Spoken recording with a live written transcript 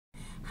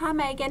Hi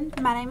Megan,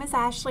 my name is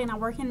Ashley and I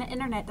work in the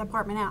internet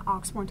department at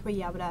Oxmoor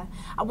Toyota.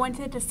 I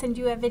wanted to send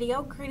you a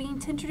video greeting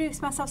to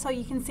introduce myself so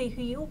you can see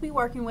who you will be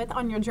working with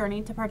on your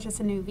journey to purchase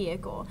a new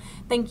vehicle.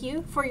 Thank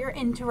you for your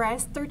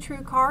interest through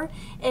TrueCar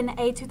in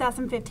a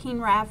 2015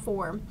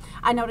 RAV4.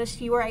 I noticed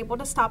you were able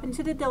to stop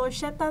into the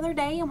dealership the other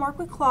day and work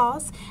with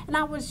Claus, and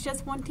I was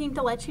just wanting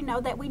to let you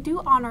know that we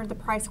do honor the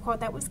price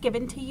quote that was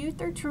given to you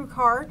through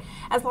TrueCar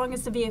as long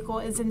as the vehicle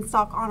is in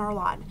stock on our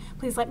lot.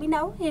 Please let me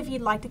know if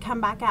you'd like to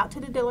come back out to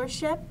the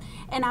dealership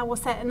and I will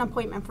set an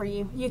appointment for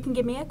you. You can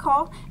give me a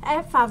call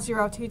at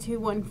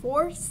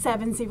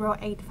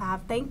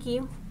 502-214-7085. Thank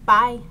you.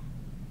 Bye.